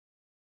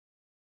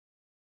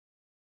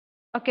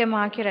Okay,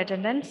 mark your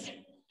attendance.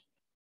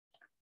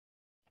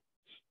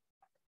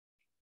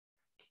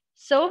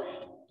 So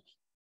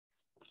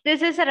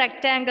this is a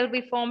rectangle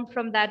we formed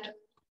from that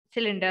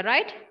cylinder,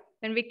 right?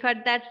 When we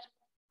cut that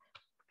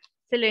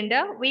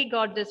cylinder, we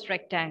got this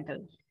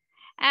rectangle.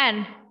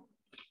 And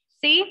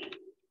see,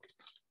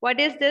 what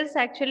is this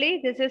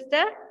actually? This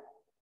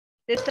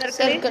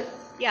circle.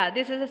 Yeah,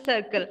 this is a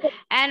circle.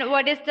 And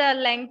what is the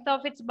length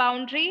of its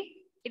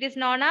boundary? It is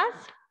known as?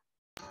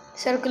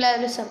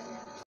 Circularism.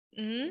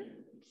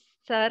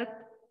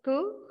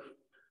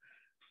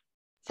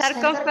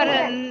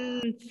 Circumference.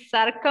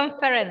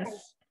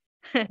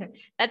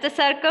 That's the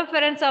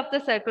circumference of the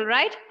circle,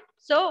 right?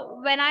 So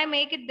when I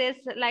make it this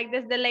like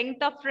this, the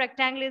length of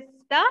rectangle is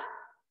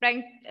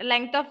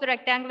length of the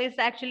rectangle is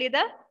actually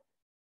the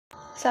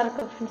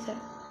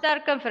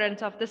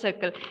circumference of the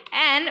circle.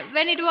 And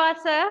when it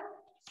was a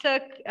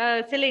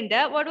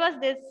cylinder, what was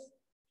this?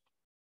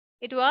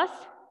 It was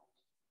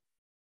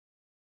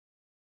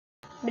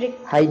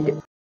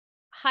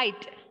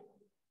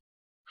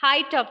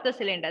height of the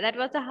cylinder. That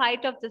was the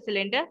height of the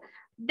cylinder.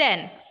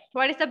 Then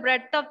what is the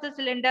breadth of the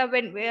cylinder?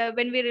 When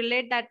we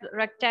relate that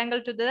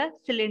rectangle to the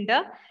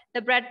cylinder,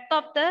 the breadth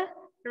of the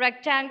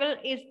rectangle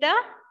is the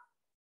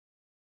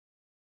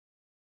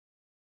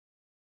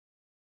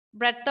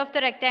breadth of the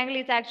rectangle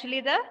is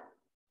actually the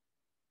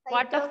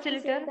what of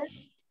cylinder?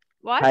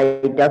 What?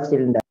 Height of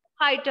cylinder.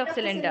 Height of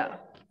cylinder.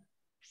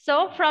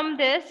 So from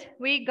this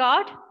we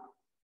got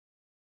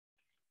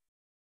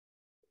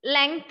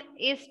length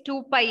is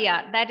 2 pi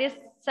r. That is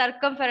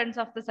circumference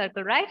of the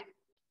circle, right?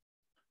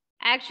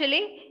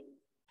 Actually,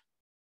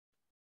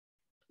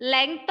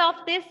 length of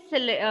this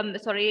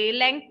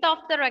length of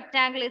the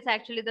rectangle is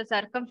actually the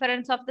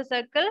circumference of the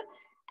circle,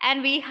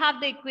 and we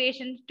have the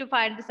equation to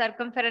find the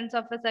circumference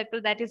of a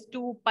circle, that is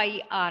 2 pi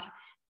r.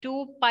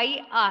 2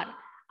 pi r.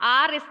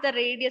 R is the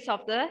radius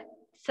of the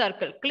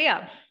circle.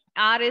 Clear?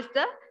 R is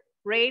the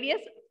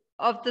radius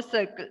of the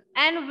circle,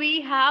 and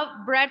we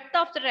have breadth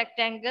of the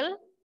rectangle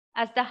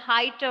as the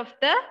height of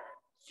the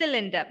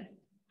cylinder.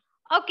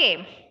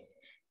 Okay,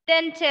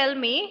 then tell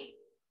me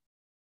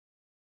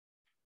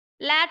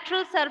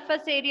lateral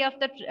surface area of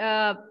the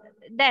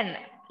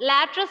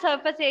lateral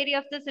surface area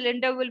of the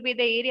cylinder will be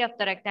the area of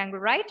the rectangle,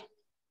 right?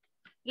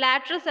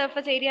 Lateral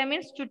surface area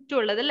means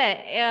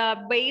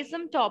base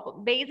and top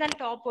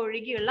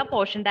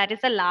portion, that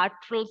is a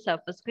lateral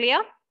surface.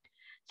 Clear?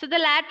 So the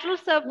lateral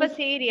surface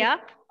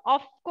area,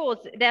 of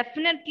course,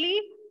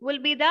 definitely will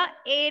be the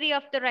area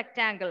of the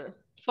rectangle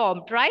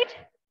formed, right?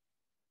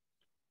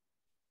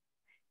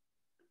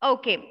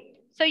 Okay,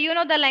 so you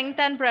know the length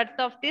and breadth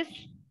of this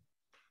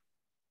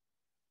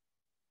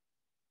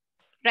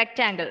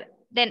rectangle.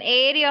 Then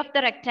area of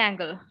the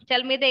rectangle.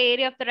 Tell me the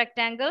area of the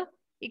rectangle.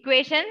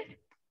 Equation?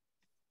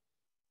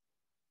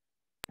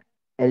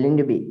 L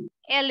into B.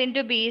 L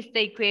into B is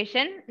the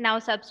equation. Now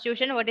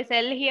substitution. What is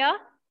L here?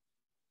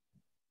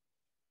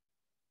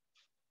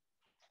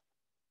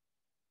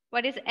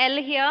 What is L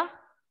here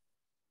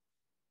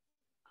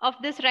of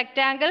this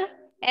rectangle?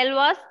 L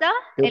was the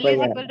L is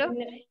equal to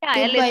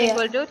L is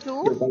equal to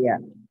 2 pi r.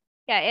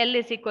 Yeah, L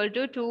is equal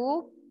to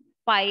 2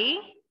 pi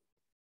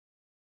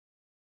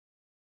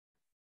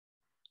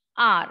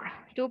r.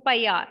 2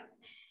 pi r.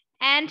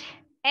 And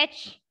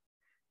H.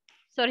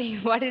 Sorry,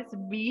 what is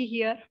B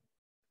here?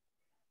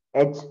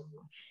 H.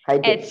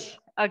 Height. H.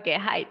 Okay,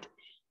 height.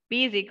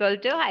 B is equal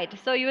to height.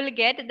 So you will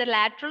get the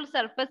lateral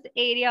surface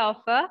area of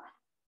a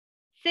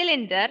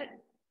cylinder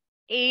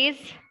is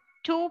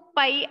 2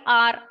 pi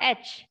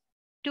RH.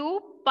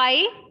 2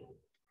 pi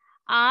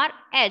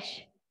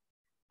RH,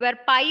 where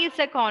pi is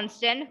a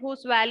constant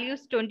whose value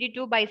is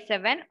 22 by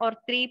 7 or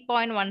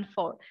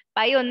 3.14.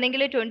 Pi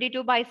onengile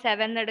 22 by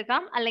 7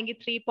 edukam, allengi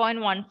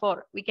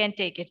 3.14. We can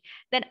take it.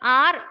 Then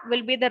R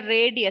will be the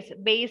radius.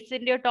 Base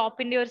in your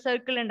top in your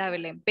circle and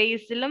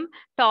basilum,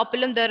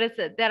 topilum,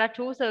 there are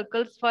two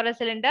circles for a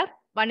cylinder.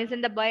 One is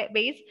in the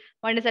base,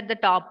 one is at the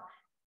top.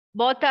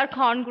 Both are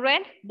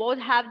congruent, both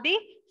have the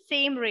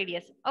same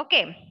radius.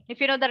 Okay,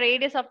 if you know the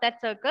radius of that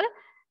circle,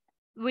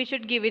 we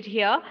should give it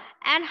here.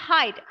 And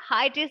height.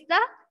 Height is the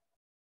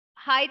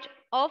height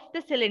of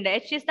the cylinder.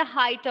 H is the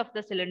height of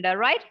the cylinder,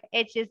 right?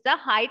 H is the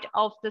height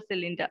of the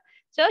cylinder.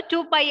 So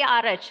 2 pi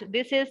RH.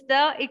 This is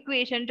the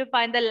equation to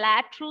find the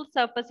lateral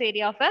surface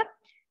area of a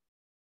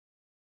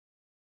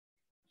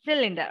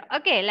cylinder.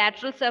 Okay,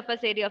 lateral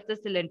surface area of the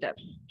cylinder.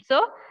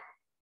 So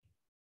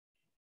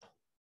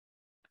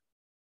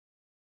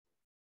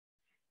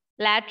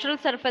lateral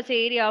surface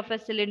area of a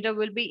cylinder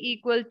will be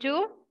equal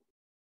to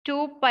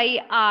 2 pi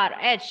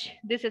RH.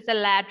 This is a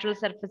lateral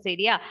surface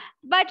area.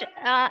 But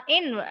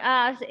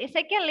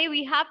secondly,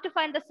 we have to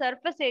find the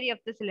surface area of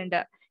the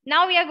cylinder.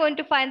 Now we are going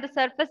to find the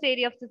surface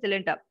area of the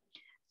cylinder.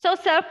 So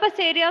surface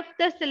area of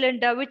the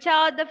cylinder, which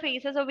are the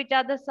faces or which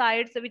are the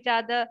sides, which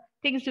are the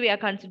things we are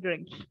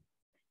considering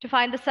to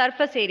find the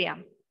surface area.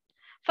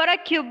 For a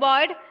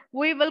cuboid,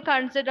 we will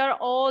consider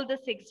all the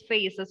 6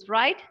 faces,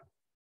 right?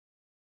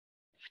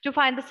 To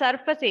find the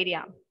surface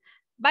area.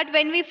 But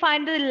when we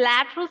find the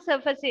lateral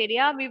surface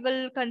area, we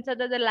will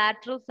consider the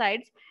lateral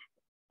sides.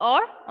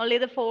 or only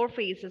the four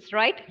faces,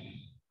 right?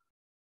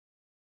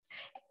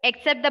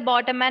 Except the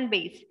bottom and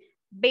base.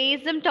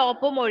 Basum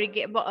topum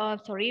orige,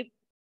 sorry,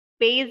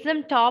 basum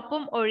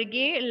topum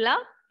origella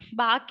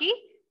baki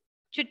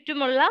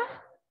chutumulla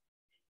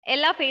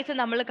ella face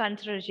nammal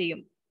consider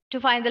cheyum to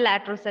find the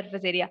lateral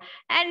surface area.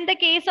 And in the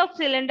case of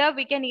cylinder,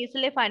 we can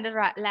easily find the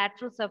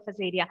lateral surface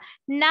area.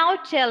 Now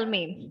tell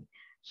me,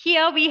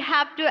 here we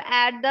have to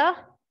add the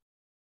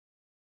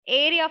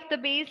area of the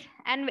base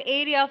and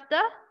area of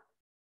the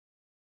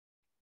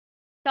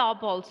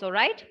top also,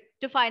 right?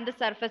 To find the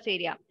surface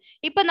area.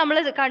 ഇപ്പൊ നമ്മൾ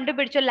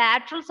കണ്ടുപിടിച്ച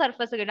lateral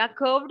surface കിട്ടാ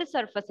curved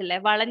surface ഇല്ലേ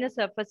വളഞ്ഞ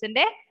surface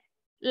ന്റെ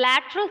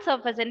lateral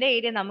surface ന്റെ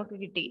area നമുക്ക്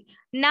കിട്ടി.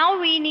 Now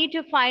we need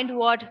to find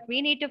what? We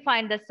need to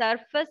find the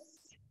surface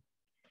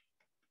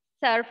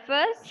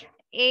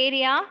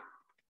area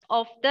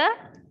of the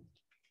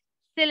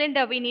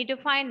cylinder. We need to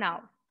find now.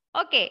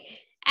 Okay.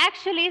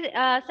 Actually,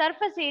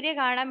 surface area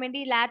കാണാൻ വേണ്ടി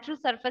lateral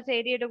surface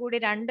area യുടെ കൂടി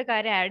രണ്ട്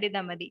കാര്യം add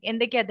ചെയ്താൽ മതി.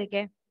 എന്തൊക്കെയാ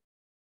അതൊക്കെ?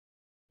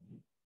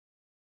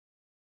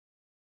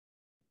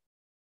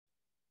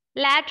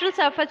 Lateral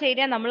surface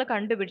area നമ്മൾ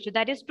കണ്ടുപിടിച്ചു.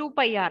 That is 2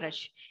 pi RH.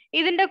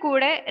 ഇതിന്റെ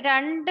കൂടെ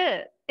രണ്ട്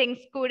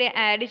things കൂടി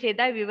ആഡ്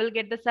ചെയ്താൽ we will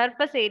get the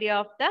surface area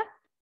of the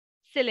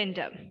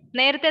cylinder.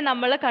 നേരത്തെ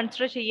നമ്മൾ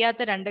കൺസിഡർ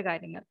ചെയ്യാത്ത രണ്ട്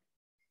കാര്യങ്ങൾ.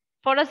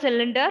 For a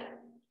cylinder,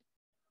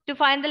 to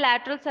find the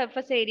lateral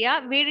surface area,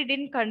 we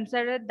didn't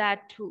consider that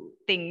two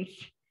things.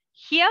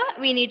 Here,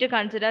 we need to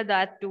consider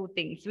that two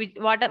things.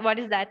 What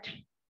is that?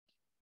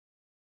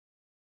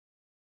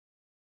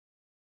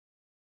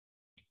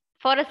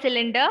 For a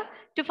cylinder,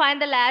 to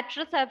find the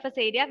lateral surface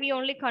area, we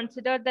only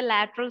consider the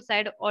lateral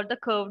side or the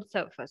curved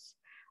surface.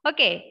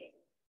 Okay,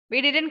 we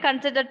didn't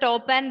consider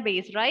top and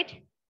base, right?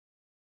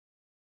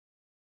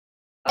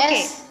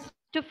 Okay, Yes.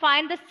 to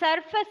find the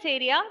surface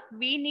area,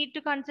 we need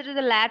to consider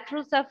the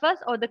lateral surface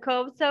or the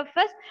curved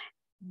surface,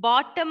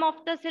 bottom of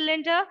the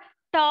cylinder,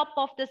 top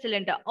of the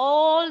cylinder.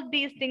 All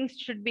these things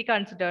should be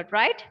considered,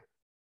 right?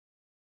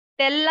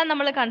 Tella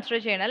nammal consider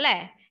cheyana alle.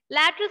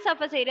 Lateral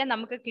surface area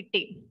namukku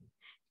kitti.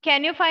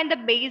 Can you find the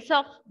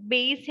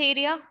base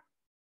area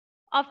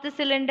of the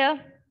cylinder?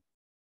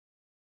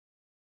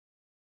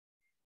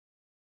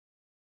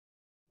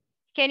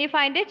 Can you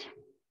find it?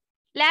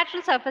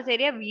 Lateral surface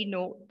area, we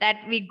know that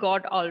we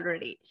got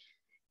already.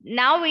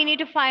 Now we need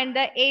to find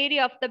the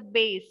area of the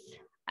base.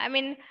 I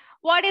mean,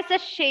 what is the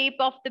shape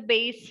of the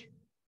base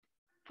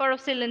for a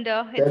cylinder?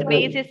 Its Circle.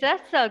 base is a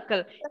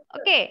circle.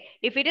 Okay,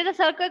 if it is a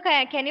circle,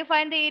 can you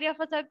find the area of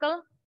a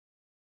circle?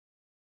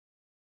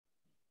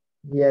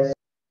 Yes.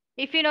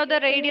 If you know the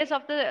radius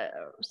of the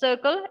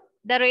circle,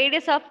 the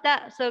radius of the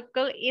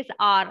circle is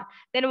R.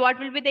 Then what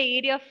will be the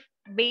area of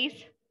base?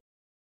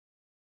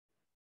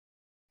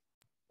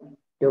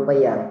 2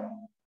 pi R.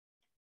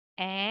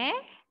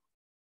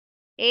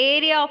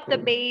 Area of the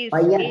base.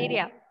 Pi R.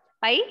 Area.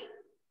 Pi?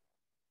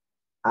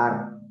 R.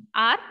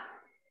 R?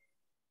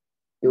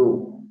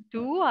 2.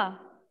 2.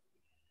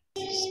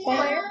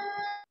 Square.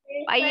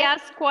 Pi R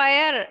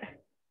square.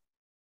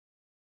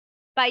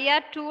 Pi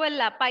R 2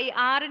 അല്ല. Pi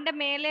R ന്റെ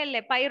മേലെ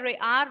അല്ലേ? Pi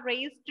R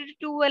raised to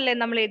 2 അല്ലേ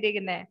നമ്മൾ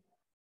എഴുതിയിരിക്കുന്നത്?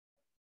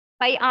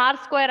 Pi R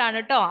square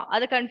ആണ് ട്ടോ.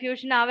 അത്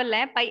confusion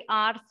ആവല്ലേ. Pi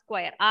R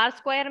square. R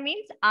square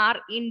means R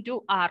into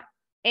R.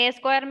 A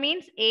square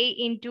means A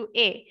into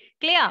A.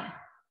 Clear?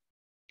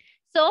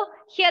 So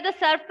here the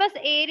surface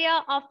area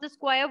of the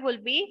square will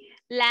be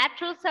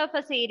lateral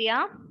surface area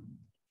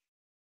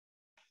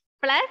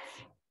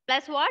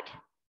plus what?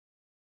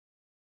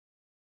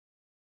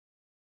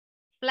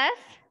 Plus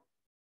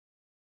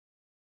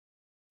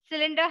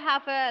cylinder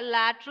have a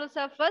lateral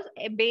surface,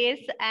 a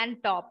base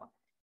and top.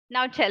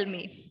 Now tell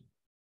me.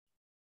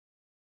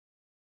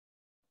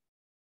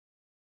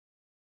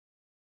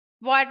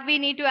 What we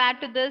need to add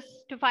to this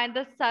to find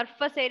the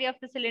surface area of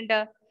the cylinder?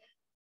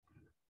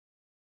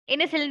 In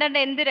a cylinder,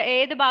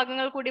 ഏത്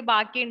ഭാഗങ്ങൾ കൂടി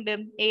ബാക്കിയുണ്ട്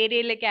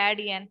ഏരിയയിലേക്ക്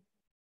add ചെയ്യാൻ?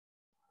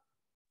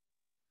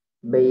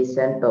 Base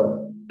and top.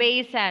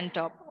 Base and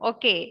top.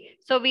 Okay.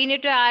 So we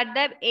need to add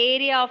the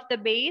area of the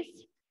base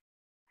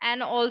and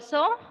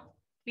also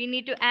we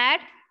need to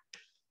add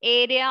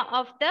area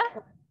of the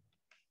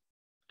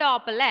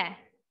top.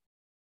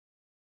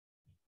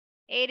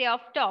 Area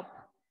of top.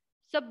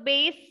 So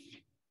base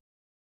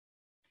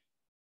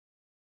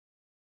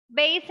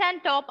and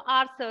top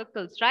are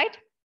circles, right?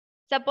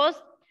 Suppose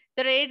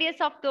the radius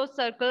of those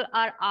circles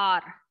are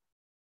R.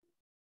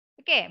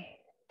 Okay.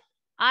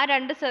 ആ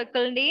രണ്ട്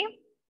സർക്കിളിന്റെയും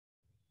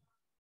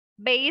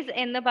base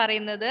എന്ന്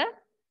പറയുന്നത്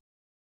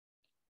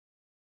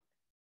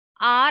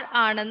R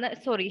ആണെന്ന്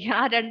sorry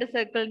ആ രണ്ട്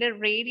സർക്കിളിന്റെ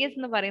radius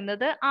എന്ന്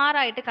പറയുന്നത് R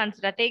ആയിട്ട്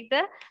consider. Take the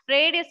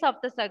radius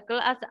of the circle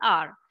as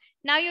R.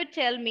 Now you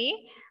tell me,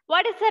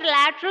 what is the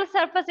lateral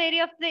surface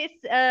area of this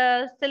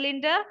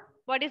cylinder?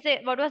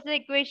 What was the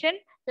equation?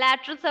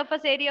 Lateral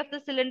surface area of the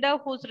cylinder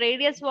whose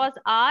radius was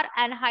R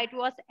and height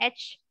was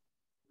H.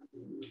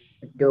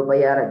 2 pi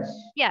RH.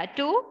 Yeah,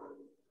 2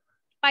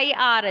 pi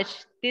RH.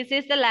 This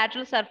is the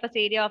lateral surface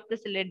area of the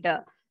cylinder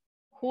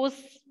whose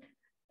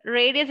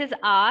radius is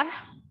R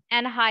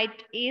and height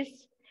is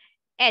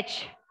H.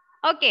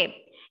 Okay,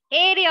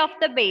 area of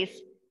the base.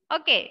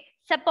 Okay,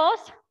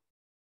 suppose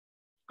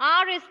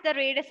R is the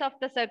radius of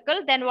the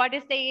circle. Then what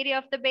is the area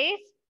of the base?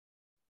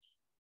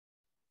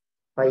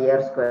 Pi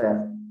r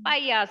square.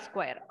 Pi r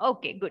square.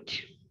 Okay, good.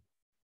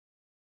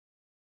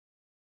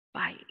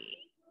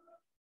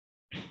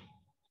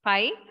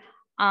 Pi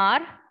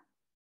r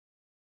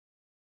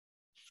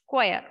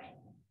square.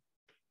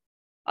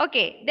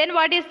 Okay, then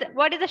what is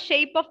the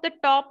shape of the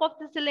top of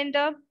the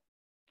cylinder?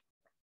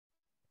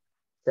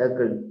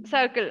 Circle.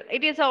 Circle.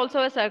 It is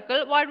also a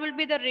circle. What will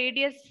be the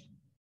radius?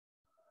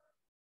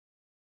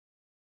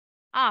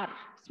 R,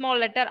 small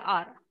letter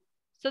r.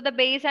 So the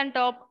base and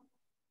top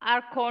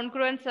are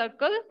congruent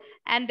circle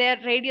and their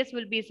radius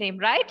will be same,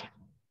 right?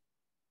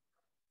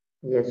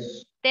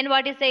 Yes. Then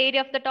what is the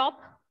area of the top?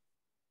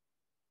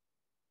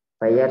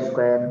 Pi r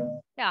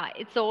square. Yeah,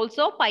 it's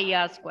also pi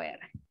r square.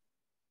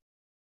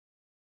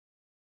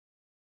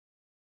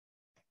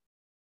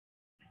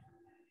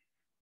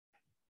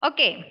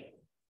 Okay.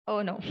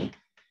 Oh no.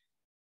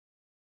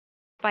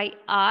 Pi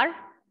r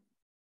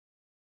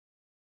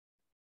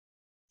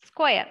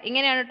square.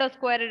 ഇങ്ങനെയാണ് ട്ടോ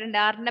square ഇടണ്ട.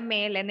 R ന്റെ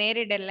മേലെ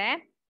നേരിടല്ലേ.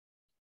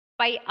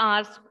 Pi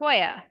r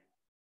square.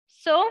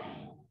 So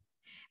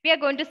we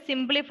are going to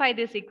simplify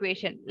this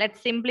equation. Let's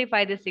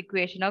simplify this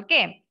equation.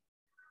 Okay.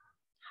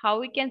 How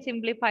we can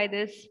simplify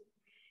this?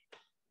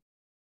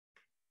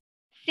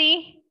 See,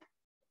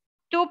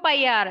 2 pi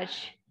rh.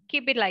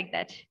 Keep it like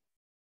that.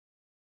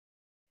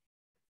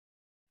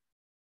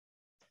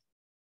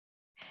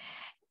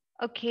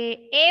 Okay,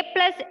 a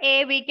plus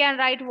a, we can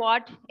write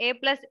what? A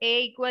plus a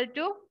equal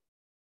to?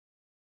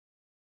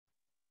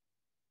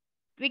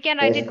 We can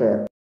write A it.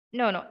 square.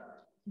 No.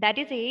 That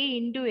is a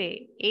into a.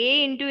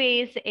 A into a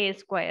is a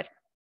square.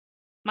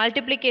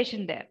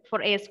 Multiplication there for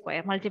a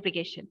square,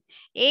 multiplication.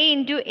 A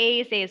into a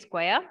is a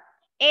square.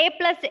 A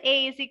plus a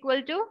is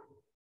equal to?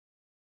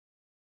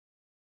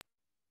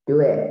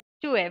 2a.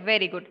 2a,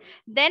 very good.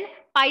 Then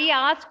pi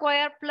r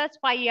square plus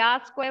pi r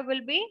square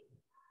will be?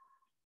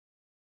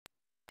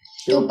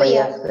 2 pi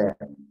r square.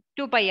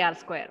 2 pi r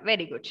square,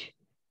 very good.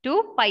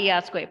 2 pi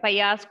r square. Pi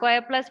r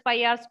square plus pi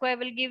r square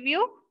will give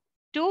you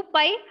 2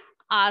 pi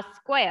r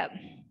square.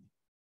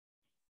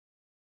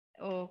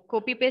 Oh,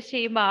 copy paste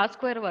ചെയ്യുമ്പോൾ r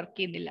square work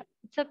ചെയ്യുന്നില്ല.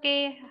 It's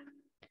okay.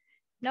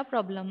 No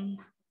problem.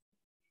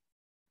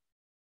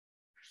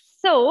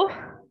 So,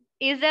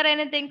 is there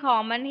anything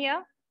common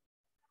here?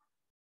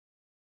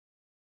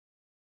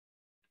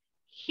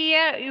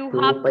 Here you 2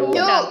 have pi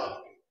two r.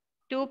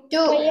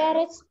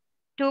 terms.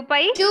 2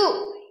 pi? 2.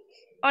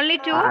 Only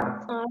 2? R.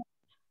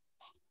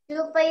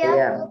 2 pi Pi r.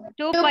 r.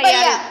 2 2 pi pi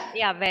r. r.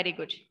 Yeah, very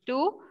good.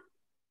 2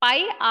 pi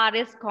r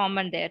is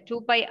common there.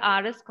 2 pi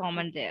r is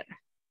common there.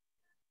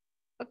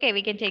 Okay,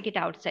 we can take it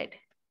outside.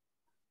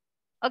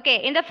 Okay,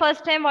 in the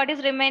first time, what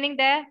is remaining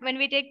there? When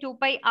we take 2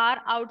 pi r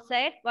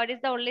outside, what is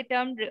the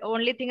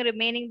only thing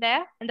remaining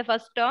there in the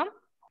first term?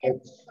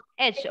 H.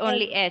 H,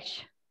 only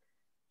H.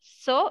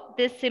 So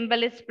this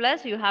symbol is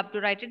plus, you have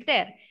to write it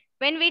there.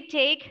 When we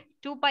take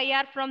 2 pi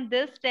r from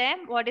this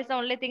term, what is the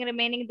only thing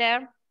remaining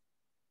there?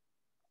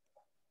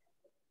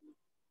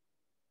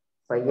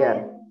 Pi r.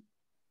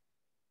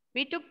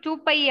 We took 2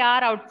 pi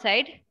r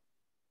outside.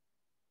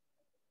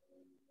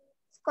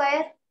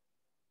 Square.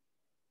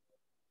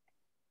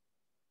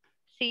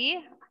 See,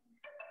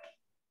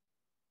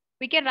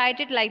 we can write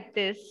it like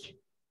this.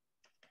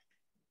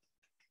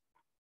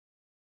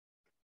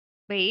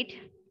 Wait.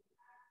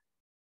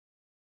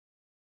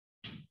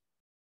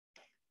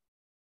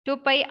 2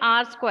 pi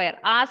r square.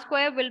 R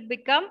square will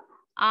become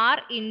r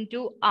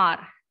into r.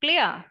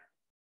 Clear?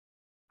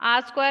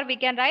 R square we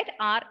can write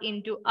r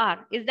into r.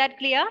 Is that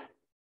clear?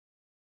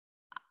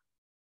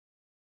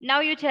 Now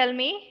you tell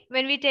me,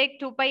 when we take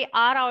 2 pi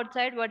r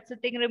outside, what's the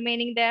thing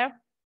remaining there?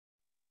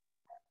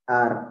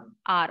 R.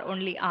 R,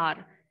 only r.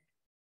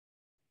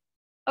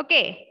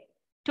 Okay,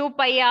 2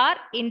 pi r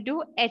into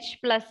h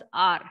plus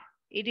r.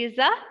 It is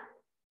a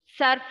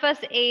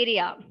surface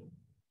area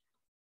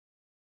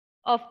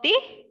of the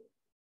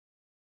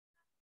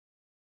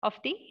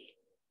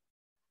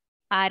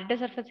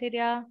surface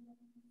area.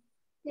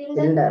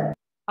 Cylinder.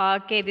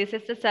 Okay, this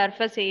is the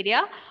surface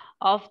area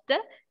of the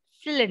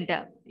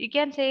cylinder. You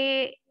can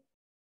say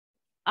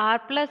r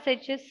plus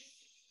h is,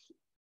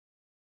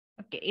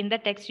 okay, in the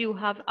text you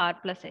have r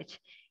plus h.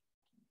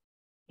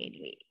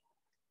 Anyway,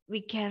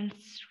 we can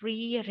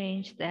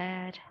rearrange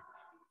that.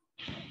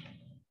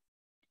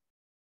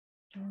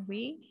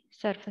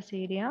 Surface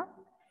area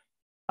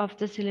of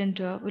the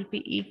cylinder will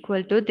be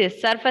equal to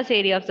this. Surface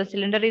area of the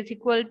cylinder is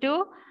equal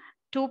to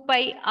 2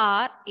 pi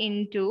r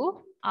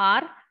into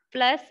r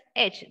plus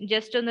h.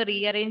 Just on the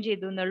rearrange,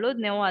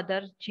 no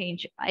other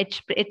change.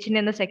 H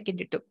in the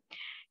second two.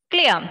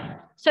 Clear?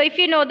 So if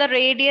you know the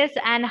radius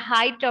and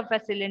height of a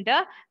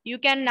cylinder, you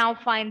can now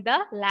find the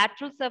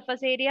lateral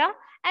surface area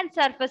and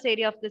surface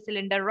area of the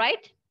cylinder,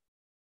 right?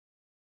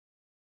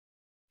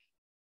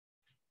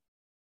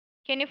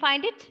 Can you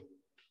find it?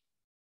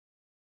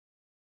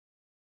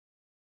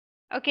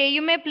 Okay,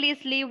 you may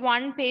please leave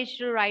one page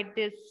to write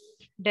this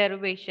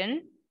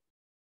derivation.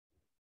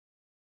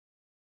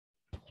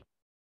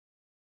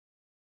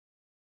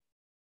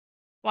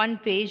 One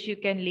page you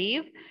can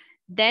leave.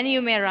 Then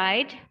you may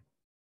write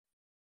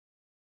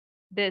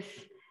this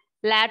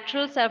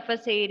lateral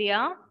surface area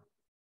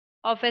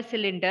of a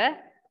cylinder.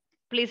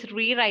 Please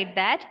rewrite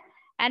that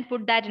and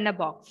put that in a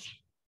box.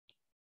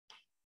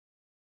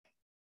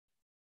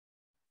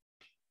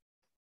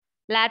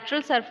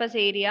 Lateral surface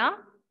area,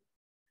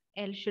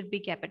 L should be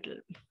capital.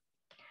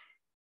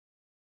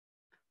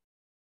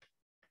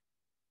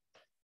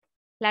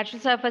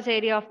 Lateral surface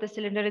area of the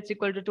cylinder is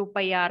equal to 2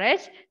 pi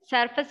RH.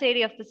 Surface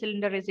area of the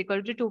cylinder is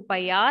equal to 2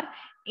 pi R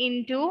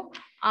into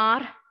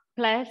R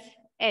plus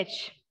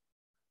H.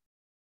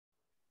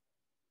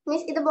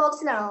 Miss, in the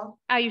box now.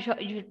 You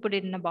should put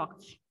it in a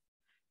box.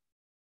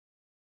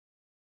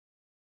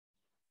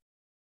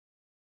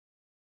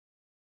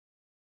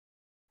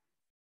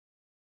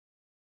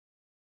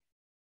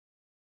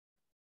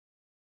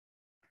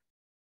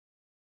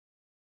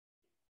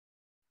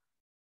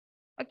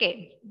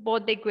 Okay,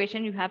 both the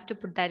equation, you have to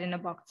put that in a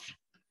box.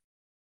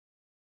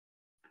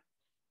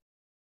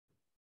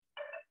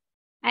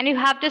 And you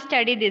have to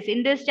study this.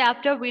 In this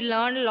chapter, we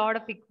learn a lot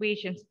of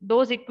equations.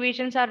 Those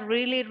equations are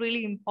really,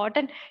 really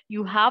important.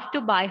 You have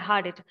to by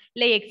heart it.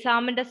 Like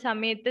exam in the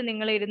summit,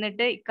 ningal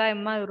irunnitte ikka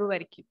emma oru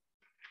varikkum.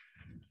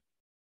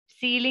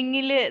 Ceiling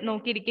il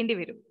nokki irikkendi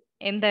varum.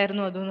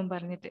 Endayirunnu adonnum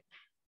paranjittu.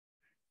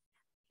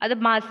 അത്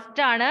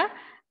must ആണ്.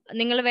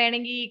 നിങ്ങൾ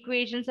വേണമെങ്കിൽ ഈ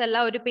equations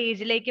എല്ലാം ഒരു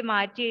പേജിലേക്ക്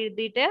മാറ്റി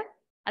എഴുതിയിട്ട്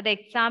അത്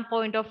എക്സാം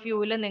പോയിന്റ് ഓഫ്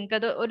വ്യൂവിൽ നിങ്ങൾക്ക്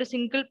അത് ഒരു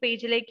സിംഗിൾ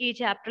പേജിലേക്ക് ഈ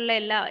ചാപ്റ്ററിലെ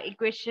എല്ലാ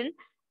ഇക്വേഷൻ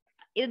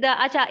ഇത്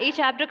ഈ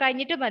ചാപ്റ്റർ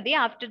കഴിഞ്ഞിട്ട് മതി.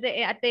 After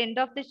at the end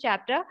of this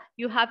chapter,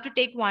 you have to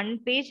take one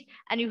page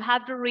and you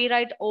have to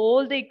rewrite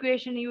all the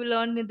equation you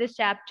learned in this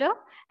chapter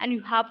and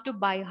you have to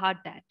by heart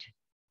that.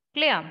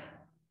 Clear?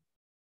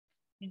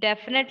 You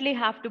definitely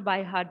have to by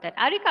heart that.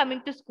 Are you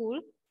coming to school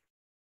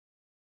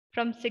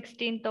from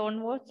 16th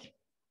onwards?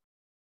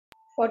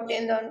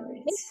 14th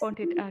onwards.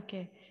 14th,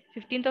 okay.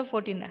 15th or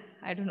 14th,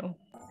 I don't know.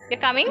 You're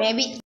coming?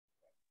 Maybe.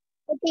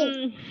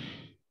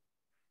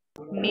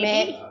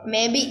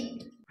 Maybe.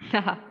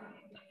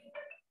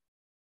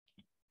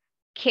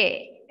 Okay,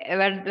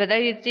 whether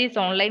it is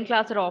online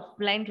class or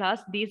offline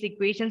class, these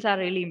equations are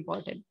really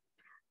important.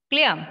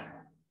 Clear?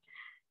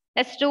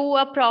 Let's do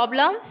a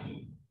problem.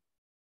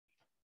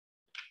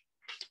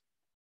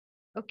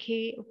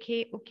 Okay.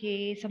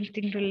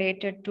 Something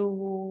related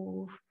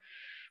to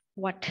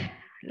what?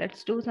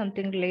 Let's do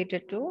something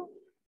related to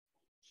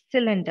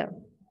cylinder.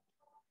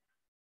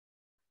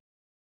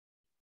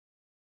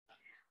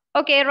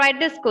 Okay, write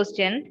this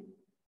question.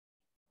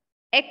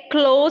 A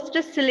closed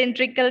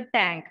cylindrical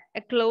tank.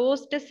 A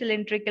closed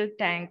cylindrical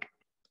tank.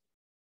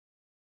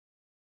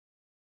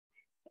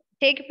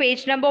 Take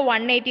page number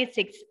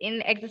 186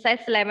 in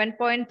exercise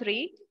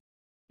 11.3.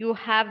 You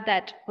have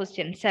that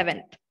question,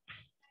 7th.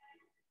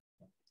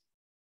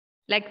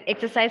 Like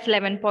exercise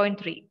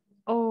 11.3.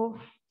 Oh,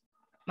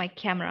 my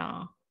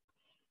camera.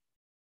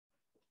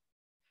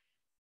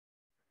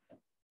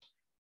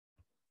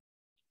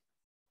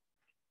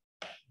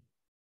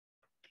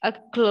 A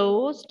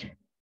closed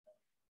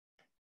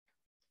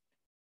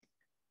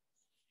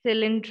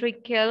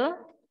cylindrical.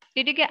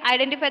 Did you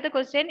identify the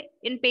question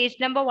in page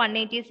number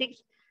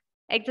 186,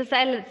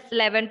 exercise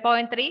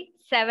 11.3,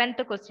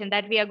 7th question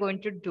that we are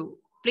going to do?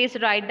 Please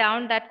write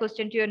down that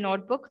question to your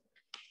notebook.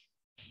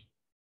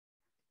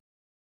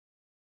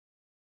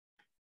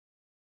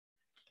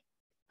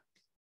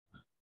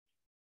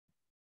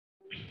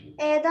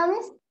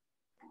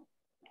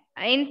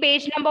 In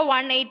page number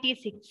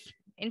 186.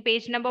 In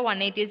page number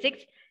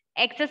 186,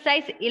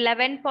 exercise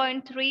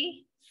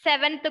 11.3,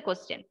 7th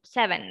question.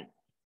 7th.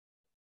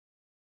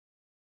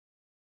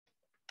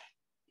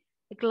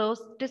 A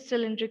closed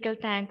cylindrical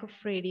tank of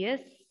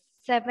radius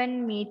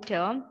 7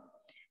 meter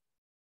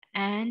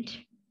and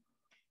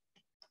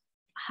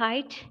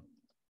height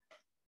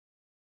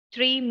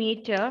 3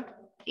 meter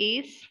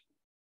is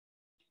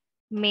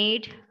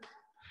made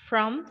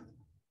from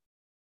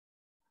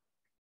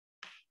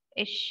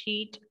a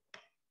sheet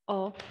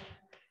of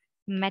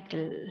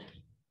metal.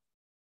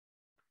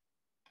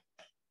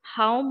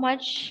 How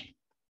much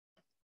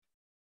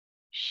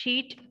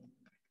sheet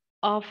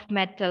of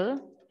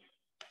metal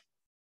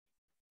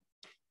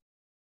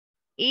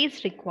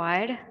is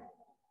required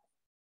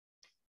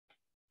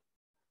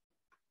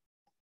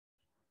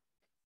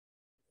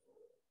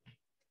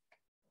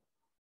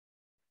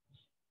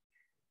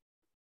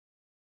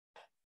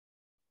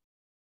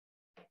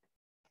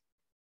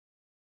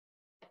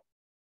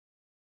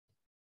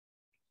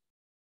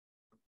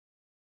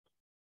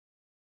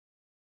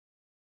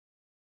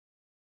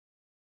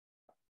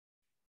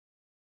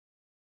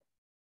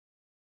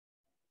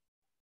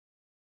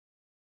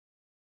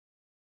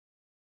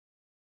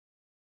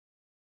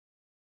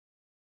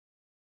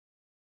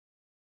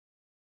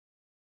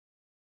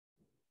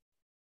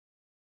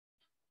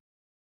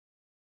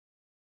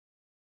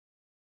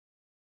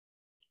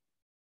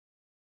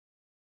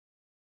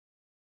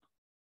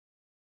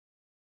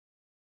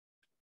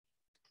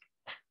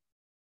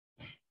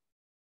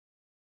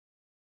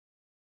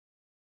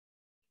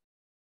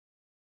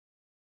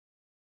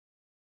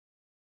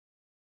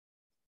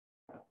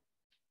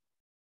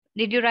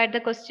Did you write the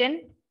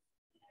question?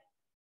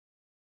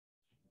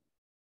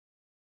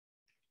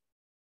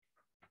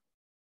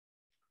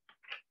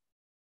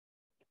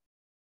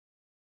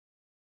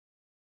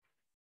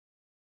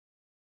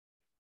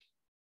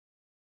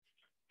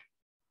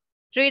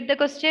 Read the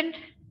question.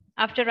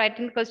 After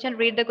writing the question,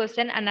 read the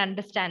question and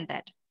understand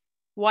that.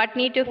 What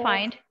need to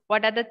find?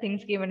 What are the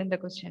things given in the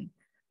question?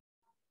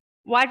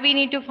 What we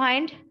need to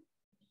find?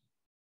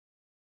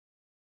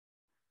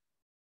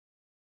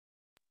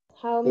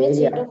 How much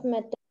Area. sheet of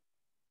metal?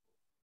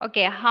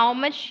 Okay, how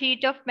much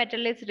sheet of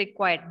metal is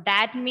required?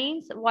 That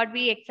means what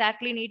we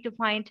exactly need to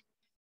find?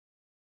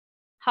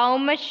 How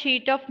much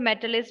sheet of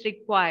metal is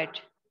required?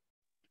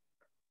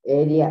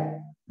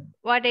 Area.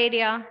 What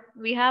area?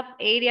 We have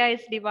area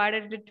is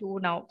divided into two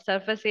now,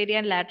 surface area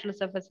and lateral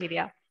surface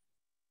area.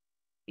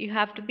 You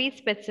have to be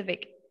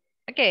specific.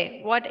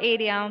 Okay, what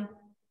area?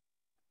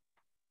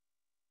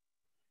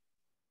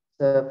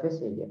 Surface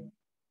area.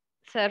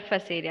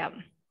 Surface area.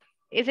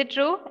 Is it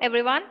true,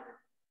 everyone?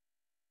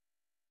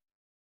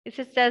 Is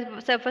it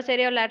surface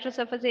area or lateral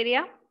surface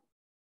area?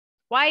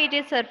 Why it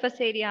is surface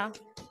area?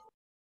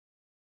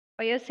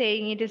 Why you're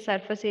saying it is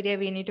surface area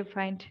we need to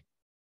find?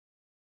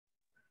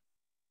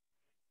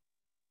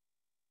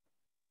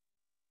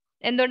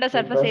 എന്തുകൊണ്ടാ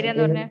surface area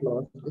എന്ന് പറഞ്ഞേ?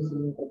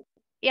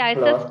 Yeah,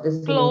 it's a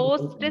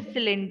closed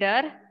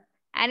cylinder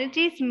and it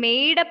is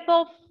made up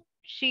of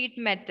sheet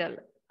metal.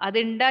 അത്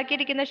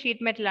ഉണ്ടാക്കിയിരിക്കുന്ന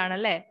sheet metal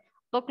ആണല്ലേ.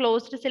 അപ്പോൾ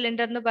closed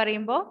cylinder എന്ന്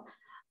പറയുമ്പോൾ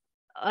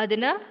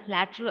അതിന്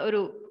ലാറ്ററൽ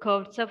ഒരു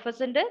കർവ്ഡ്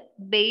സർഫസ് ഉണ്ട്,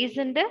 ബേസ്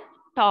ഉണ്ട്,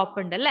 ടോപ്പ്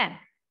ഉണ്ട് അല്ലേ.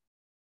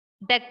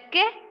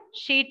 ഇതൊക്കെ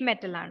ഷീറ്റ്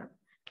മെറ്റൽ ആണ്.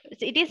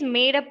 It is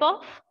made up of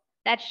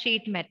that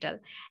sheet metal.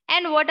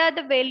 And what are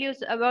the values,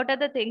 what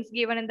are the things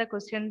given in the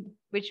question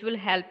which will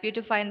help you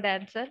to find the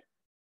answer?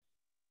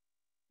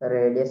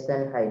 Radius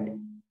and height.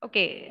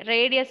 Okay,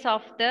 radius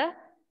of the,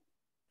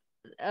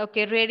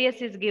 okay, radius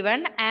is given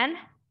and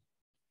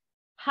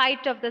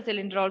height of the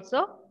cylinder also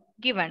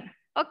given.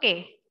 Okay,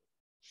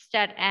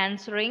 start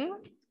answering.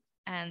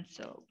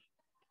 Answer.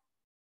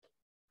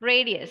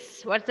 Radius,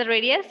 what's the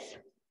radius?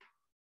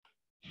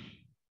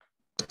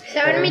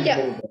 7 meter.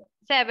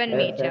 7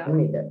 meter. 7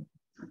 meter.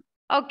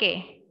 Okay,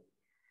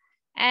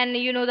 and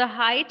you know the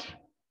height?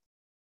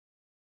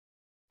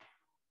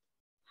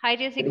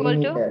 Height is 3 equal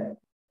to meter.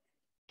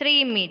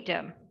 3 meter.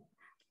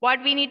 What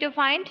we need to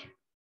find?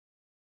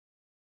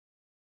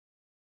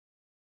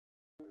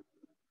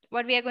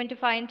 What we are going to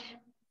find?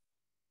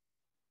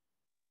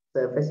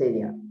 Surface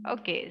area.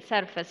 Okay,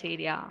 surface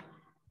area.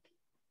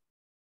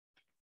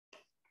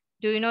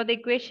 Do you know the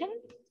equation?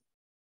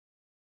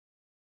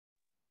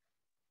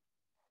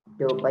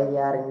 2 pi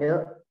r into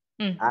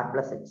Hmm. r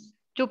plus h.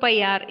 2 pi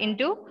r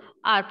into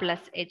r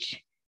plus h.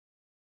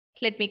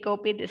 Let me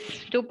copy this.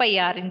 2 pi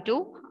r into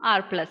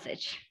r plus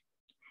h.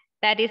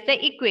 That is the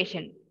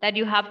equation that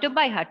you have to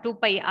by heart. 2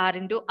 pi r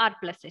into r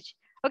plus h.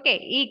 Okay,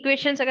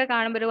 equations ഒക്കെ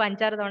കാണുമ്പോൾ ഒരു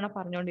 5-6 തവണ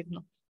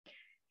പറഞ്ഞുകൊണ്ടിരുന്നു.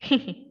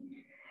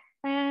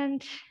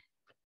 And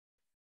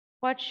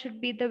what should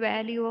be the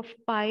value of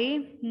pi?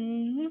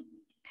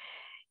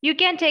 You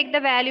can take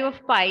the value of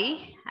pi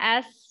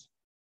as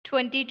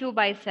 22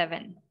 by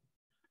 7.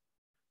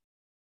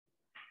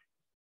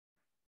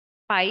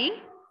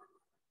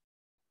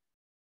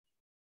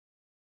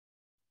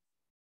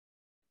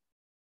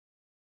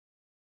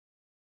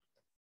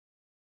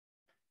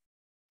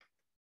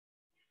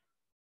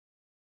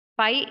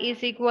 Pi is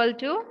equal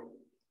to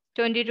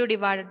 22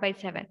 divided by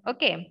 7.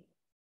 Okay.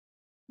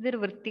 ഇതൊരു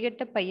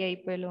വൃത്തികെട്ട pi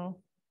ആയിപ്പോയല്ലോ,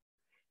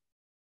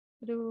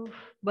 ഒരു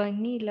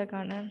ഭംഗിയില്ല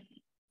കാണാൻ.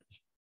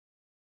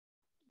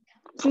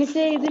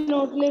 ഇത്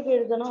നോട്ടിലേക്ക്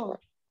എഴുതണോ?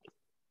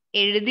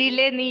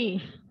 എഴുതിയില്ലേ നീ?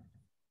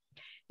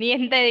 നീ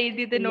എന്താ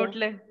എഴുതിയത്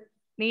നോട്ടില്?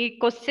 നീ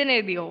ക്വസ്റ്റ്യൻ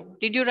എഴുതിയോ?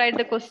 Did you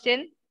write the question?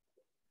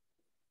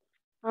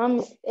 ആ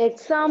മിസ്,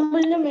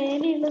 എക്സാമ്പിളിന്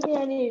മേലെയുള്ളത്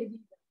ഞാൻ എഴുതി.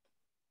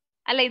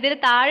 അല്ല, ഇതിന്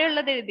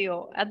താഴെയുള്ളത് എഴുതിയോ?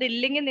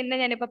 അതില്ലെങ്കിൽ നിന്നെ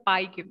ഞാനിപ്പോ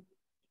പായിക്കും.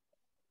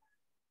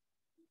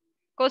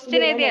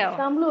 ക്വസ്റ്റ്യൻ എഴുതിയോ?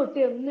 എക്സാമ്പിൾ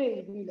തൊട്ട് ഒന്നും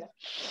എഴുതിയില്ല.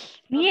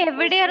 നീ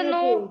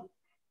എവിടെയായിരുന്നു?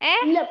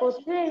 ഇല്ല,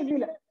 ക്വസ്റ്റ്യൻ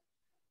എഴുതിയില്ല.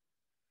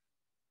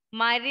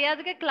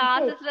 മര്യാദക്ക്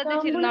ക്ലാസ്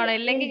ശ്രദ്ധിച്ചിരുന്നോണം,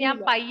 ഇല്ലെങ്കിൽ ഞാൻ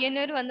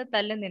പയ്യന്നൂർ വന്ന്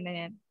തല്ലും നിന്നെ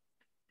ഞാൻ.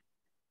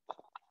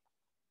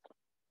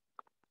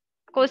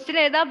 ക്വസ്റ്റ്യൻ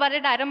എഴുതാൻ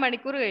പറഞ്ഞിട്ട് 1/2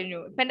 മണിക്കൂർ കഴിഞ്ഞു.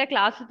 ഇപ്പൊ എന്റെ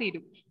ക്ലാസ്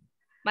തീരും.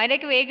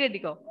 മര്യാദക്ക് വേഗം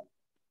എഴുതിക്കോ.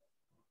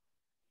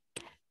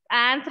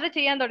 ആൻസർ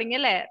ചെയ്യാൻ തുടങ്ങി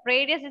അല്ലേ?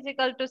 Radius is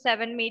equal to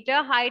 7 meter,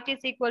 height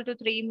is equal to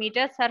 3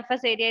 meter,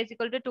 surface area is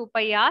equal to 2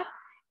 pi r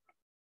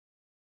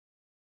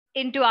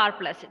into r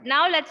plus.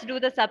 Now let's do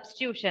the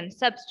substitution.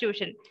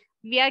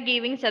 We are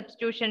giving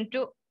substitution to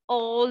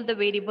all the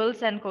variables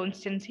and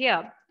constants here.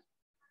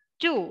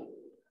 2,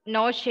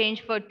 no change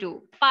for 2.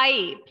 Pi,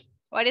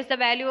 what is the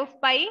value of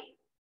pi?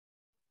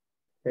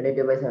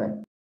 22 by 7.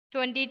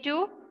 22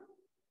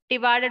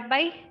 divided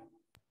by,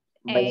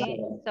 By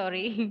 7.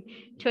 sorry,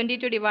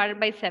 22 divided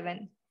by 7.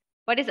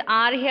 What is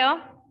r here?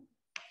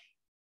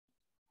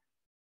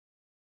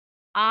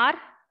 R?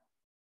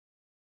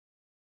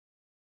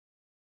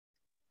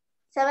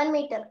 7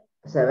 meter.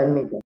 7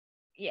 meter.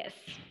 Yes.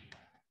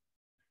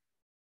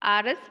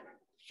 R is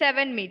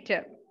 7 meter.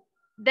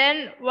 Then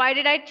why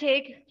did I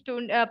take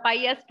pi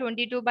as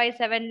 22 by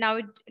 7? Now,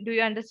 do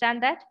you understand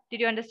that?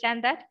 Did you understand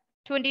that?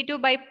 22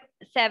 by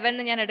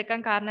 7 ഞാൻ എടുക്കാൻ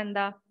കാരണം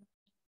എന്താ?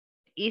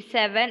 ഈ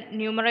 7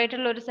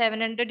 ന്യൂമറേറ്ററിൽ ഒരു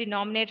 7 ഉണ്ട്,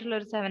 ഡിനോമിനേറ്ററിൽ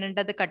ഒരു 7 ഉണ്ട്.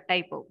 അത്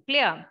കട്ടായി പോകും.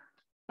 Clear?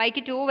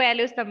 Pike 2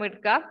 values the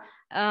midka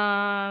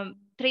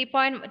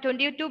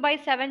 3.22 by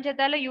 7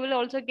 chetala, you will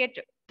also get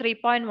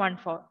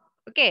 3.14.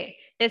 Okay,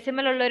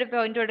 decimal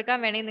point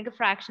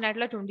fraction at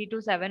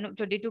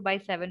 22 by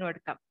 7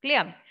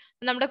 clear.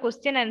 Number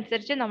question answer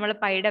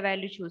pi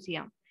value choose.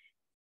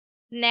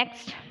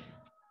 Next,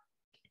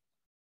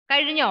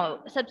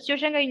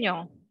 substitution.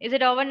 Is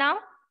it over now?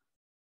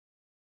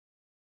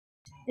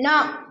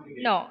 No.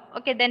 No.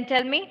 Okay, then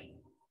tell me,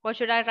 what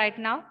should I write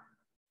now?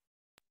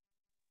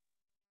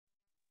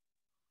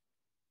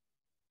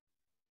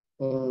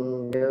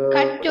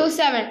 Cut to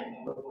 7.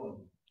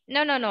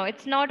 No.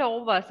 It's not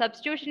over.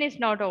 Substitution is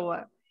not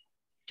over.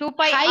 2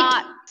 pi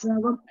Height.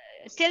 r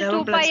till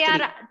 2 pi r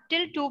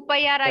till 2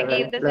 pi r I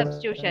gave the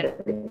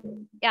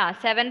substitution. Yeah,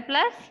 7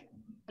 plus.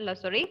 Hello,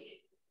 sorry.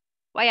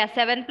 Why? Yeah,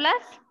 7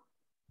 plus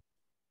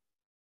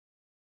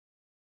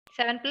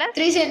 7 plus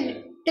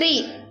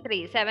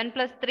 3. 7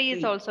 plus 3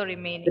 is also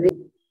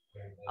remaining.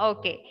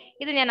 Okay.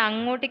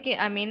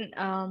 I mean,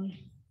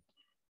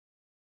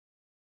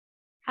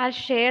 I'll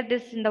share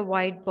this in the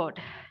whiteboard.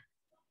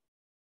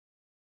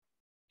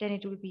 Then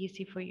it will be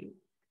easy for you.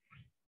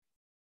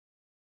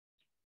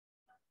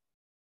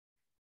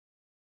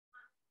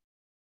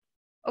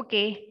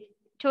 Okay.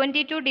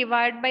 22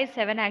 divided by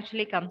 7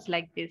 actually comes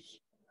like this.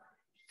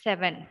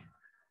 7.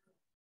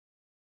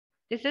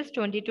 This is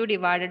 22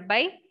 divided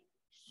by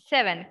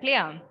 7.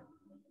 Clear?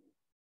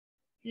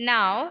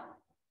 Now,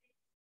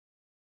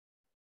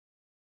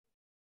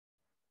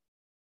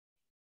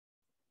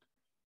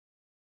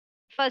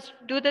 first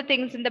do the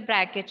things in the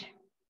bracket.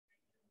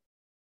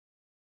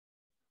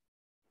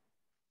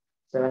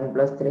 7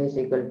 plus 3 is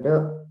equal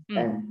to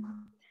 10.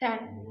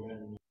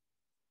 10.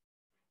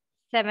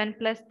 7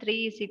 plus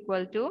 3 is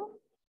equal to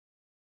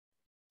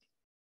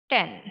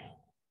 10.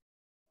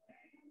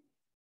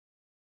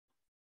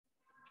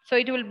 So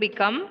it will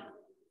become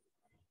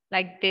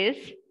like this.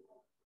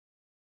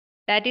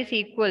 That is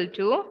equal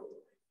to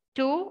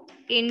 2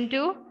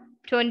 into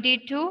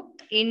 22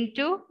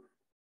 into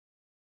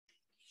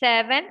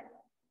 7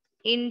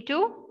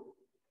 into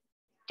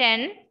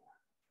 10.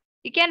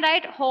 You can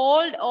write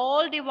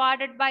all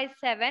divided by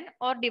 7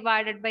 or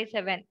divided by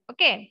 7.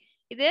 Okay.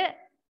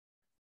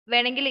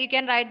 You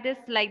can write this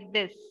like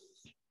this.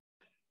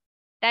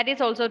 That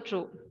is also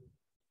true.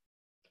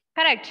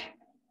 Correct.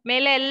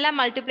 Mele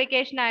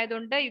multiplication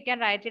ayadunde, you can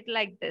write it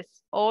like this.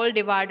 All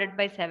divided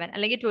by 7.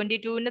 Alagi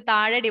 22 in the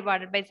third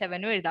divided by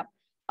 7.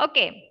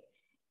 Okay.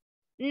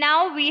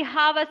 Now we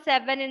have a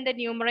 7 in the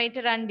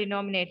numerator and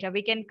denominator.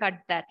 We can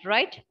cut that,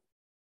 right?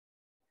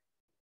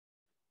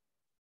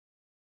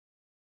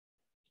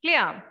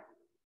 Clear?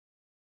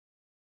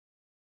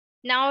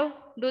 Now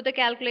do the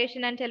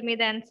calculation and tell me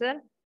the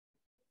answer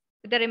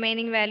with the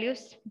remaining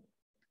values.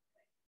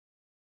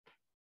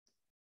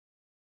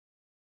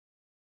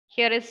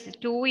 Here is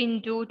 2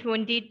 into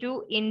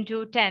 22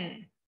 into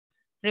 10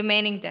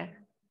 remaining there.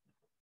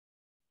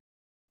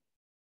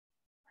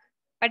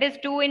 What is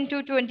 2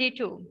 into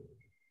 22?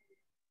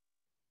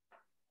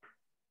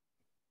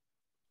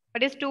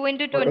 What is 2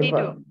 into 22?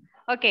 44.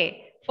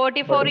 Okay.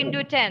 44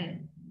 into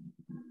 10.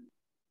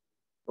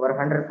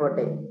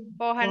 440.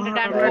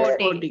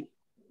 440.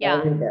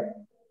 Yeah.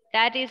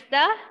 That is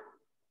the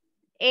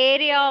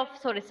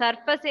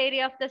surface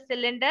area of the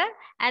cylinder,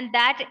 and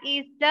that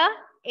is the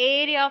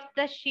area of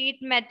the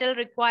sheet metal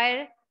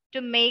required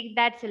to make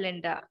that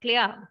cylinder.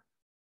 Clear?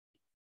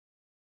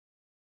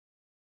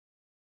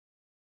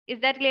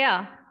 Is that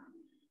clear?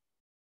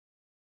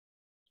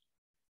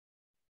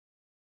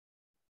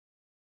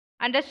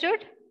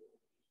 Understood?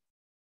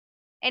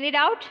 Any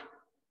doubt?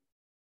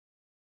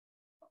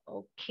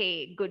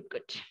 Okay, good.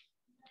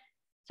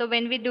 So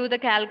when we do the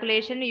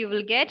calculation, you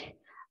will get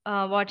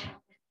what?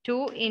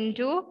 2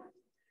 into,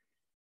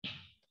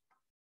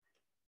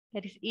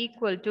 that is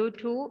equal to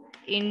 2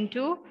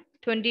 into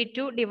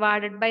 22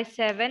 divided by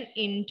 7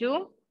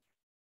 into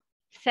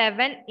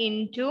 7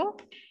 into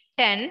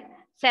 10.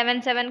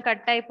 7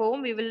 cut type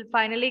home. We will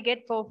finally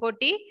get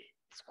 440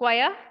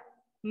 square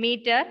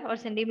meter or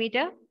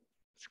centimeter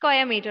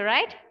square meter,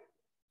 right?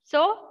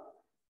 So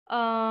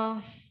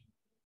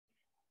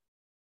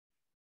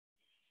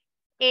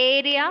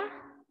area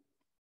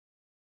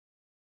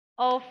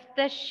of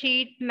the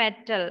sheet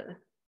metal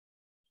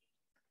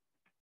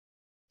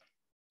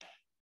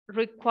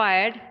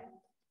required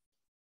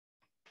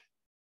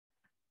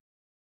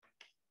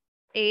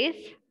is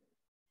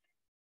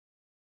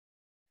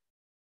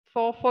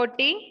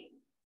 440.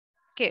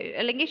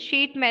 Okay, like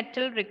sheet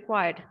metal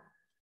required.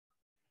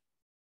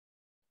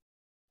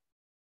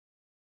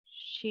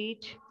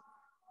 Sheet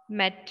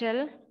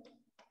metal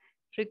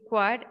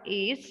required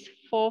is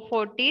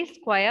 440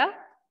 square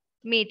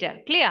meter.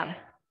 Clear?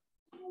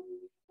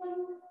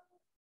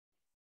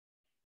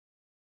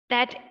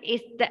 That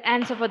is the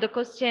answer for the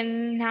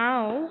question.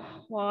 Now,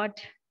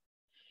 what?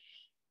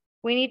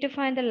 We need to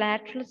find the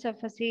lateral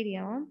surface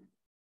area.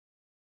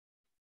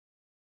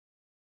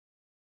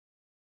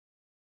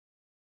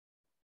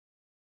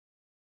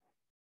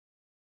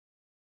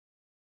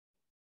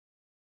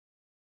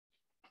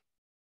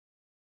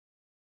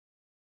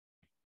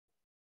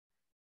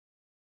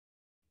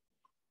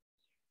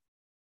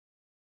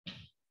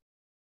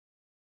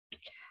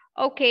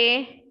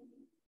 Okay.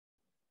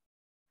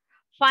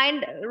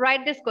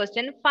 Write this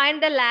question.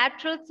 Find the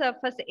lateral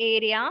surface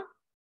area.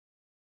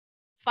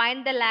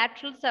 Find the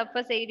lateral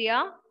surface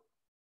area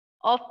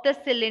of the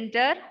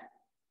cylinder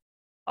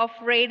of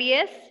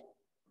radius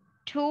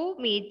 2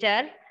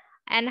 meter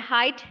and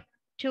height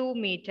 2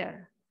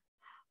 meter.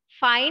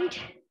 Find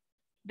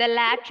the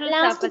lateral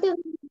surface.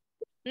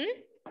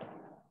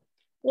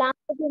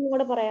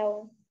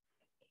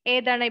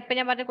 ഏതാണ് ഇപ്പൊ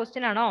ഞാൻ പറഞ്ഞ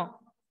question ആണോ?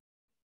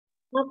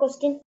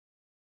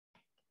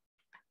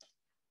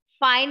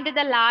 Find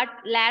the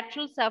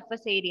lateral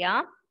surface area.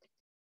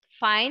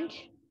 Find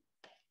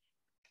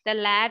the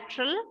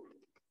lateral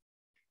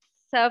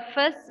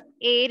surface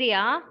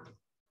area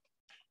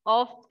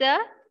of the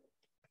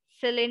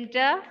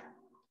cylinder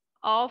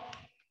of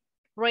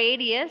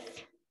radius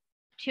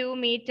 2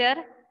 meter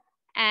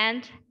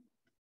and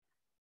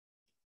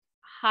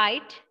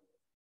height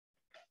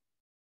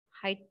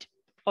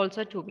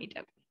also 2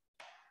 meter.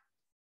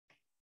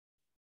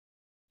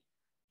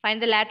 Find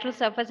the lateral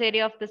surface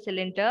area of the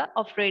cylinder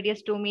of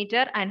radius 2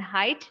 meter and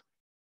height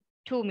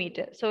 2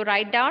 meter. So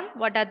write down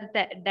what are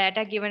the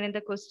data given in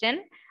the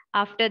question.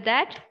 After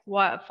that,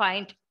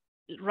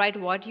 write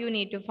what you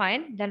need to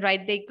find, then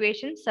write the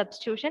equation,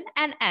 substitution,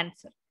 and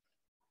answer.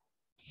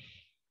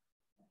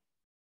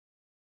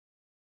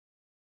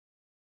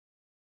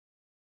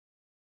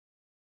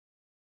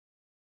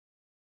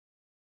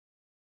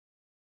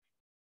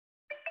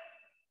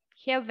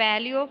 Here,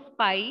 value of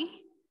pi,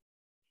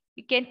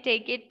 you can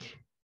take it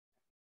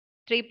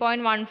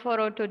 3.14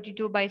 or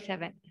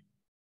 22/7.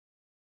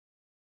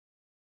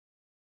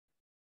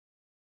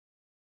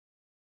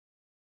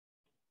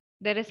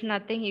 There is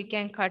nothing you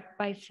can cut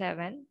by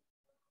 7.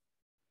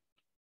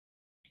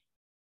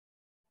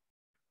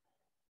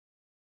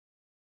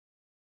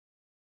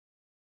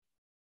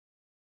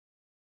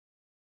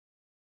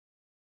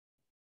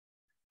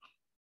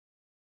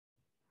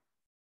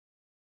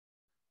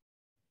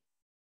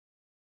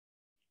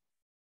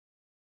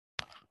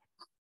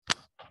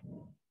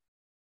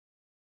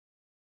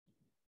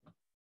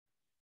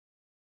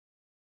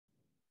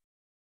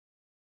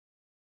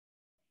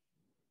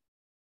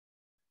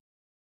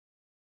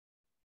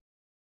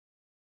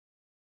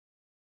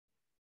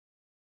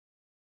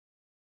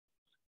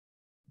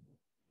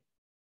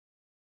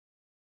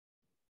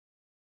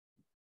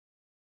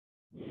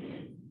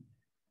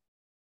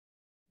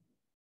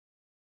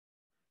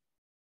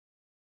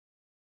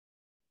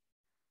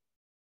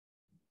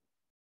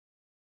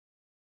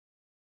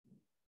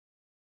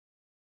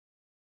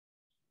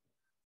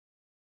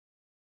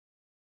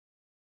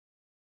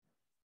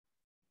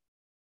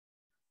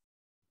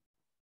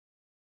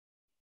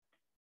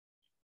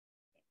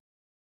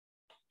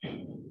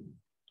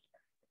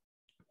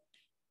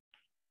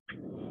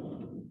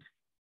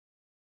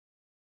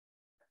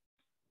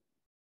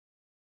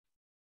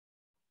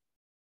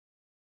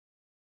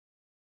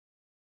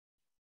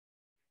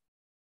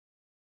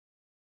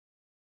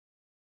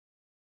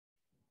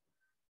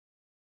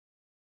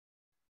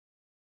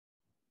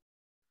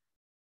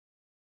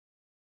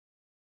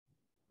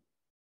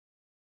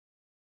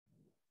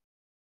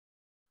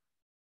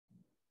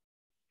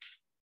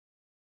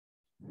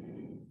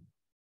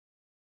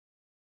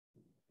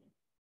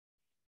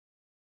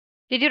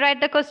 Did you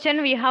write the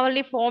question? We have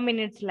only 4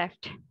 minutes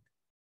left.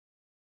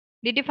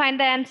 Did you find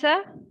the answer?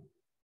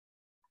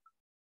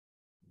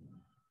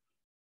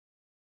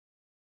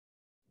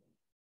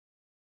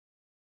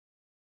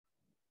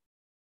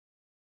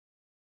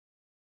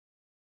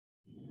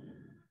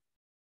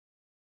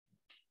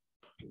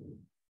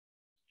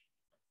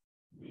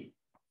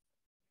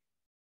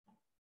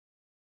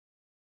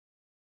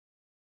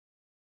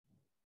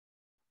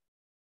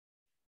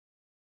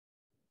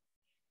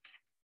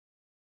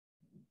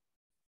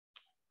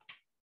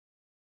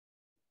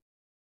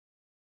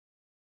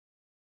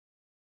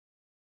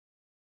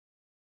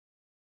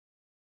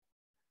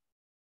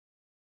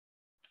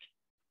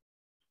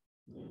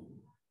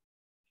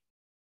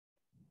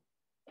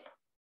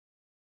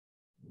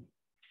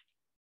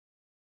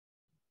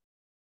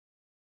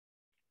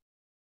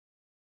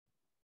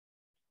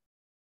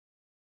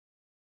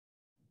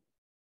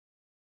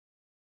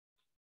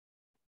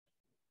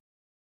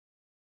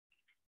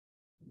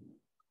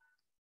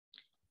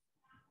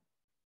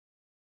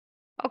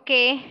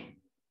 Okay.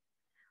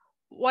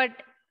 What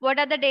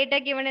are the data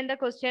given in the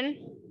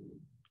question?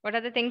 What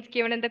are the things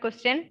given in the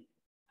question?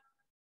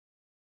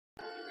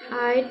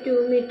 Height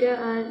 2 meter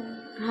and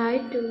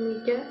height 2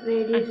 meter,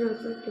 radius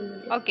also 2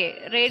 meter. Okay,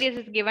 radius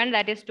is given,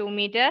 that is 2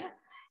 meter,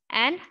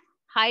 and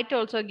height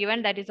also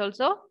given, that is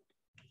also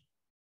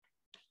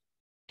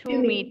 2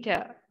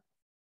 meter.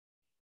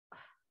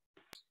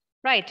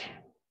 Right.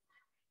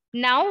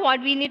 Now what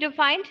we need to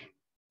find?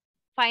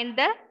 Find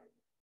the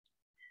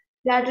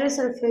Lateral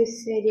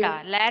surface area.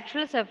 yeah,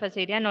 lateral surface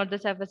area, not the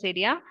surface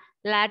area.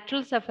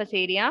 Lateral surface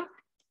area.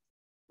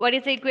 What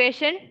is the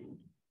equation?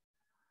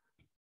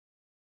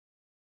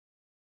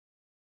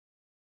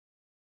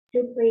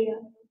 2 pi r.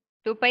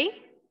 2 pi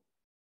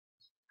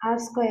R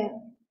square.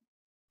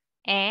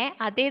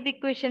 അതേത്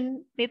equation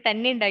നീ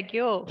തന്നെ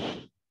ഉണ്ടാക്കിയോ?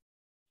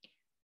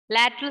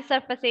 Lateral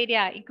surface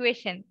area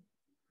equation.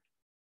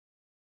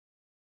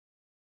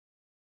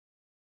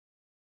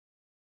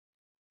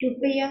 2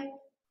 pi r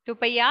 2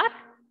 pi r.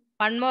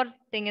 One more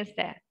thing is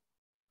there.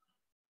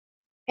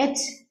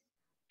 h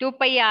 2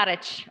 pi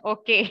RH.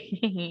 Okay.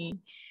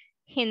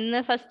 ഇന്ന്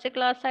first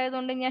class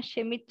ആയതുകൊണ്ട് ഞാൻ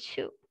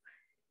ക്ഷമിച്ചു.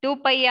 2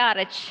 pi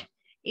RH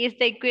is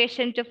the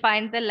equation to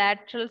find the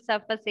lateral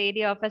surface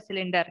area of a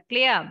cylinder.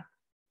 Clear?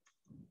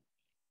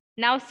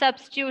 Now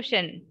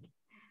substitution.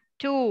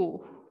 2.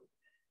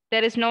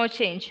 There is no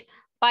change.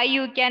 Pi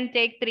you can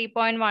take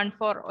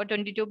 3.14 or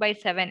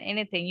 22/7,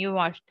 anything you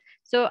want.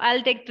 So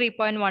I'll take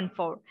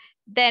 3.14.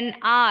 Then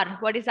R.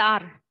 What is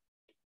R?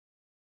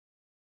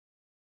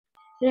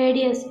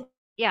 radius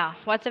Yeah.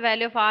 What's the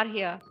value of R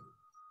here?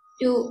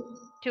 2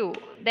 2.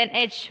 Then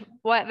H.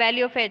 What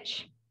value of H?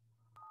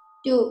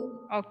 2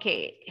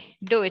 Okay.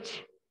 Do it.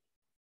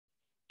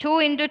 2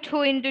 into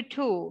 2 into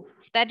 2.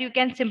 That you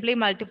can simply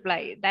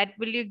multiply. That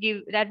will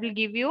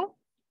give you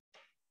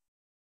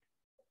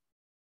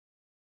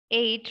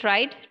 8,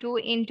 right? 2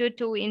 into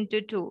 2 into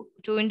 2.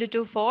 2 into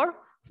 2, 4.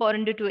 4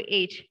 into 2,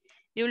 8.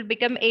 You will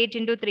become 8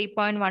 into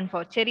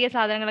 3.14. ചെറിയ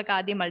സാധനങ്ങളൊക്കെ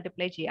ആദ്യം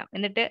multiply ചെയ്യാം.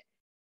 എന്നിട്ട്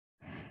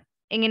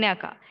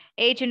ഇങ്ങനെയാക്കാം.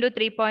 8 into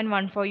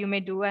 3.14 you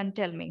may do and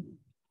tell me.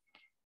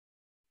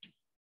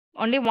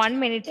 Only 1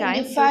 minute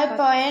time.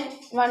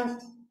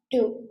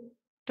 25.12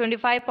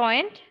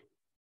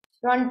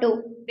 25.12.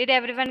 Did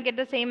everyone get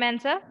the same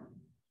answer?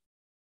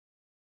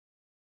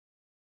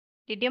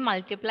 Did you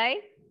multiply?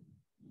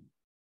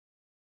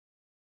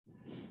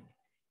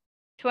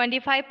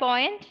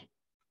 25.12.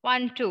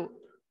 12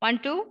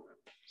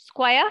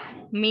 square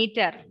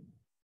meter.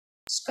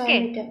 square Okay.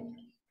 meter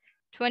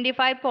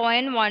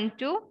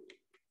 25.12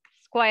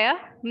 square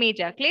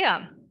meter. Clear?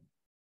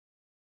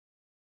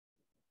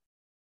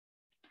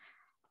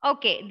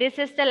 Okay, this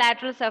is the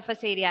lateral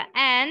surface area.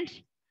 And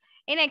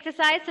in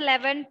exercise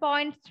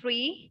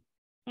 11.3,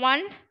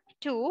 1,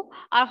 2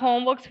 are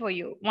homeworks for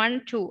you. 1,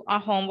 2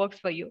 are homeworks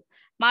for you.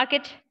 Mark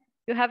it.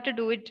 You have to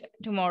do it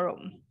tomorrow.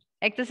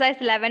 Exercise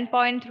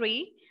 11.3,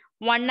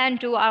 1 and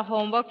 2 are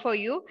homework for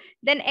you.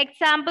 Then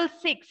example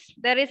 6.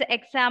 There is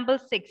example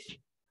 6.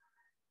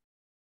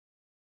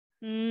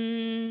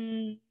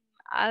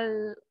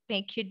 I'll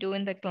make you do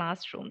in the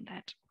classroom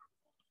that.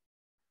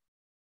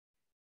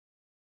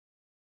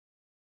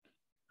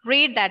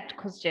 Read that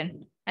question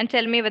and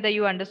tell me whether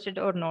you understood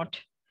or not.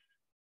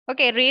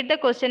 Okay, read the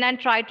question and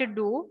try to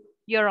do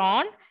your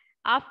own.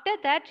 After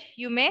that,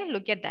 you may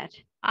look at that.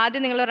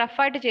 ആദ്യം നിങ്ങൾ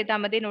റഫായിട്ട് ചെയ്താൽ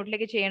മതി,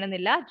 നോട്ടിലേക്ക്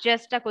ചെയ്യണമെന്നില്ല.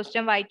 Just ആ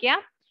question വായിക്കുക,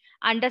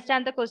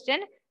 understand the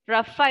question,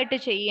 റഫായിട്ട്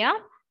ചെയ്യാം,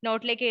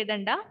 നോട്ടിലേക്ക്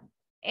എഴുതണ്ട.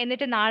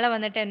 എന്നിട്ട് നാളെ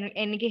വന്നിട്ട്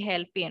എനിക്ക്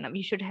ഹെൽപ്പ് ചെയ്യണം.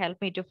 You should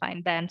help me to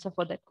find the answer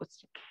for that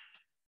question.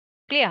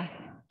 Clear?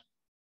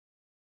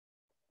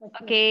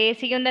 Okay,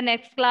 see you in the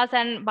next class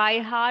and by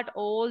heart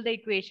all the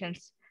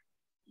equations.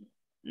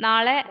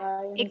 നാളെ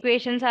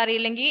equations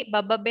അറിയില്ലെങ്കിൽ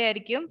ബബ്ബെ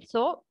ആയിരിക്കും.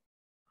 So